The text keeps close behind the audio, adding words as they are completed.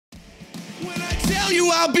tell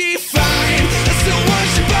you I'll be fine. I still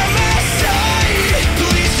want you by my side.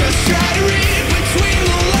 Please just try to read between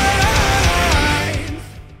the lines.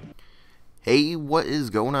 Hey, what is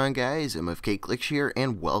going on, guys? MFK Clickz here,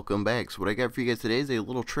 and welcome back. So what I got for you guys today is a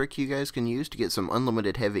little trick you guys can use to get some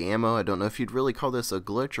unlimited heavy ammo. I don't know if you'd really call this a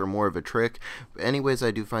glitch or more of a trick, but anyways,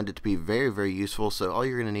 I do find it to be very, very useful. So all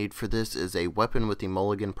you're going to need for this is a weapon with the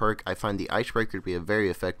mulligan perk. I find the icebreaker to be a very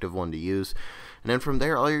effective one to use. And then from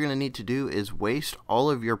there, all you're going to need to do is waste all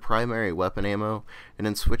of your primary weapon ammo, and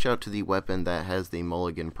then switch out to the weapon that has the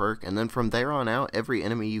mulligan perk. And then from there on out, every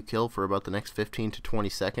enemy you kill for about the next 15 to 20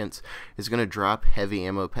 seconds is going to drop heavy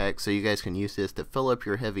ammo packs, so you guys can use this to fill up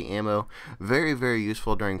your heavy ammo. Very, very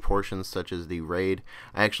useful during portions such as the raid.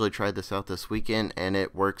 I actually tried this out this weekend, and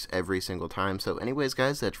it works every single time. So anyways,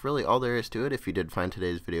 guys, that's really all there is to it. If you did find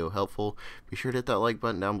today's video helpful, be sure to hit that like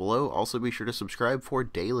button down below. Also, be sure to subscribe for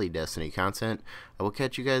daily Destiny content. I will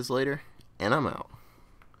catch you guys later, and I'm out.